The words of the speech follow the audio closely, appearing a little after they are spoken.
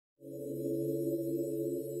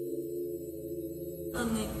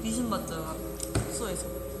언니 귀신 봤잖아. 숙소에서.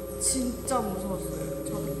 진짜 무서웠어요.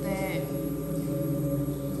 저 그때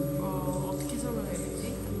어떻게 설명해야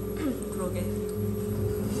되지? 그러게.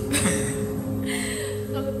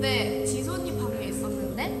 저 그때 지수 언니 방에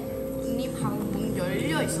있었는데 언니 방 문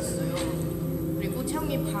열려 있었어요. 그리고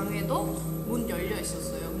채영이 방에도 문 열려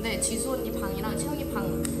있었어요. 근데 지수 언니 방이랑 채영이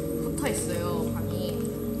방 붙어 있어요. 방이.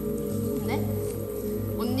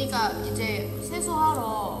 근데 언니가 이제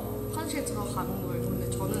세수하러 화장실 들어가는 거예요. 근데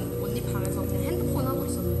저는 언니 방에서 그냥 핸드폰 하고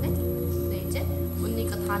있었는데, 근데 이제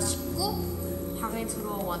언니가 다 씻고 방에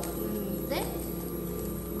들어왔는데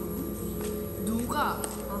누가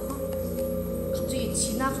갑자기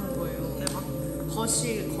지나간 거예요.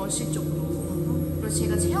 거실 쪽으로. 그래서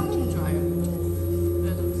제가 채영이인 줄 알고,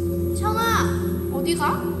 그래서 채영아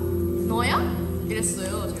어디가? 너야?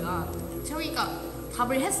 이랬어요. 제가. 채영이가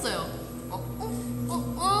답을 했어요.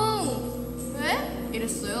 왜?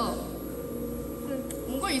 이랬어요.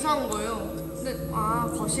 뭔가 이상한 거예요. 근데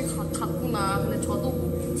거실 갔구나. 근데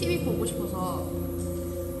저도 TV 보고 싶어서,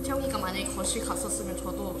 채영이가 만약에 거실 갔었으면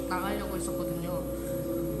저도 나가려고 했었거든요.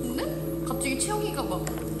 근데 갑자기 채영이가 막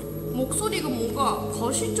목소리가 뭔가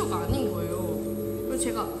거실 쪽 아닌 거예요. 그래서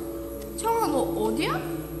제가 채영아 너 어디야?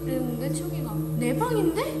 이랬는데 채영이가 내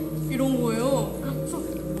방인데? 이런 거예요. 그래서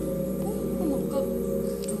아까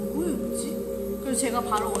누구였지? 그래서 제가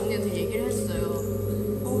바로 언니한테 얘기를 했어요.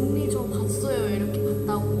 언니 저 봤어요. 이렇게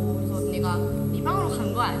봤다고. 그래서 언니가 네 방으로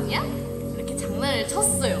간 거 아니야? 이렇게 장난을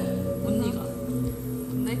쳤어요. 언니가.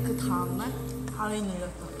 근데 그 다음날 가위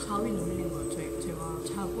눌렸다. 가위 눌린 거예요. 제가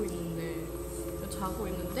자고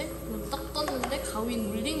있는데 그냥 딱 떴는데 가위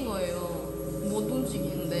눌린 거예요. 못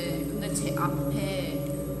움직이는데. 근데 제 앞에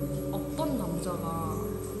어떤 남자가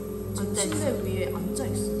침대 위에 앉아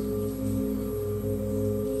있어요.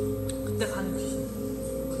 그때 간 귀신.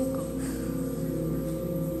 그러니까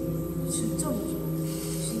진짜 무서워.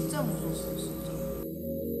 진짜 무서웠어요. 진짜.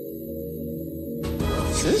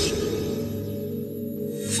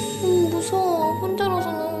 무서워.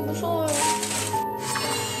 혼자라서 너무 무서워요.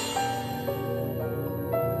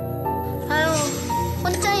 아유,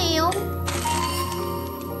 혼자예요.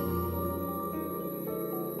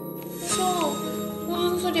 무서워.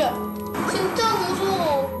 무슨 소리야? 진짜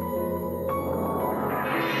무서워.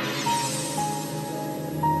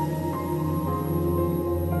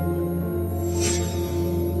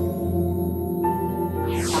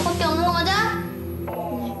 나밖에 없는 거 맞아? 네,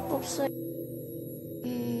 없어요.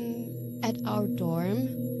 At our dorm,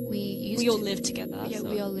 we all live together. Yeah, so.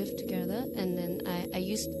 we all live together, and then I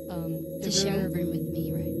used to share a room with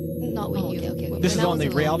me, right? Not with Oh, you. okay. When This is I on was the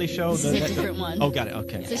alone. reality show? This is a different one. Oh, got it.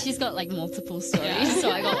 Okay. So she's got like multiple stories.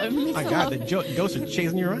 So I got one. My God, the ghosts are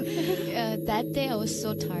chasing you around? That day I was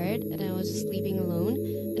so tired, and I was just sleeping alone,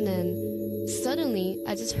 and then suddenly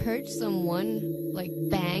I just heard someone like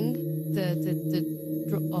bang the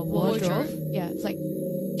wardrobe. Yeah, it's like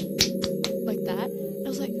that. I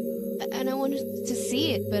was like, and I wanted to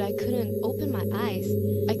see it, but I couldn't open my eyes.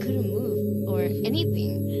 I couldn't move or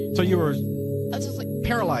anything. So you were I was just like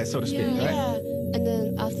paralyzed, so to speak, right? yeah. And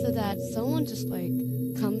then after that, someone just like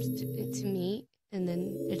comes to me, and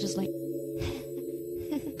then they're just like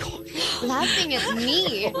laughing at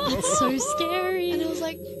me. It's so scary. And I was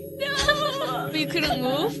like, But you couldn't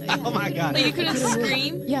move? Oh my God. Like you couldn't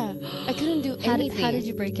scream? yeah, I couldn't do anything. How did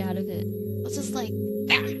you break out of it? I was just like,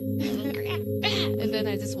 and then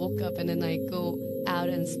I just woke up, and then I go out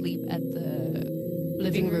and sleep at the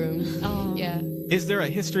living room. Oh. Yeah. Is there a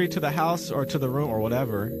history to the house or to the room or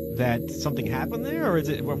whatever that something happened there? Or is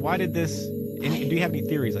it, why did this, do you have any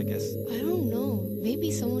theories, I guess? I don't know.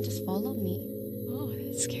 Maybe someone just followed me. Oh,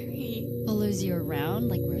 that's scary. Follows you around,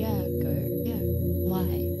 like wherever Yeah. you go. Yeah.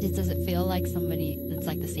 Why? Does it feel like somebody that's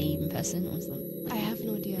like the same person or something? I have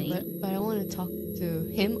no idea, Thing? but I want to talk to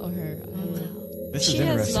him or her. I don't know. This She is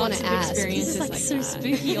has interesting. lots of wanna ask. experiences This is, like like, so that.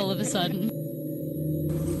 spooky all of a sudden.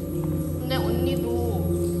 근데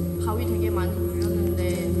언니도 가위 되게 많이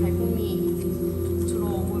눌렸는데 달콤이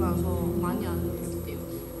들어오고 나서 많이 안 눌렸대요.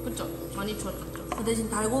 그쵸? 많이 좋아졌죠? 그 대신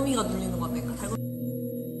달고미가 눌리는 거 같다니까. 달고미.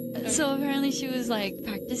 So apparently she was like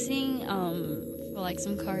practicing for like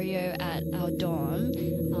some choreo at our dorm.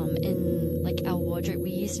 In like our wardrobe,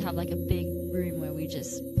 we used to have like a big room where we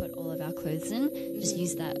just put all of our clothes in. Just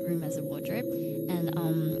use that room as a wardrobe. And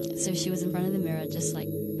so she was in front of the mirror, just like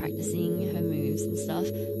practicing her moves and stuff.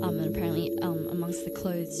 And apparently, amongst the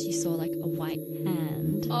clothes, she saw like a white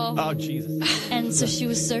hand. Oh, Jesus. And so she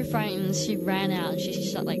was so frightened, she ran out and she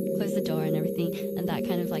shut, like, closed the door and everything, and that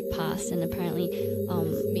kind of, like, passed. And apparently,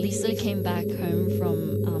 Lisa came back home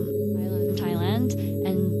from Thailand,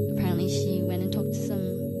 and apparently she went and talked to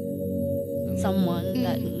someone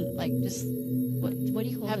that, like, just what do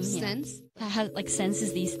you call Have them here? sense? Has like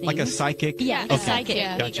senses these things. Like a psychic? Yeah, Okay. a psychic.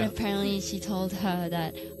 Yeah. Gotcha. And apparently, she told her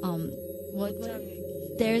that what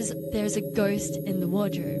there's a ghost in the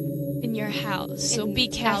wardrobe. In your house, so In be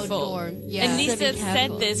careful. outdoor, yeah. And So Lisa be said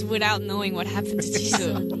careful. this without knowing what happened to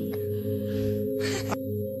Jisoo.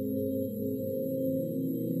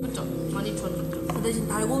 그렇죠? 많이 좋아졌죠. 그 대신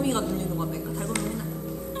달고미가 눌리는 거 같다니까. 달고미 맨날.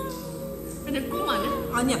 근데 꿈 아니야?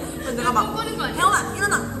 아니야. 그래서 내가 막 꿈꾸는 거 아니야? 태어나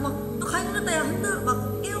일어나. 막너 가위 눌렸다 야 흔들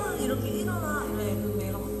막 깨워 이렇게 일어나 이래. 그럼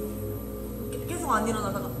얘가 막 계속 안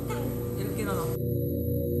일어나다가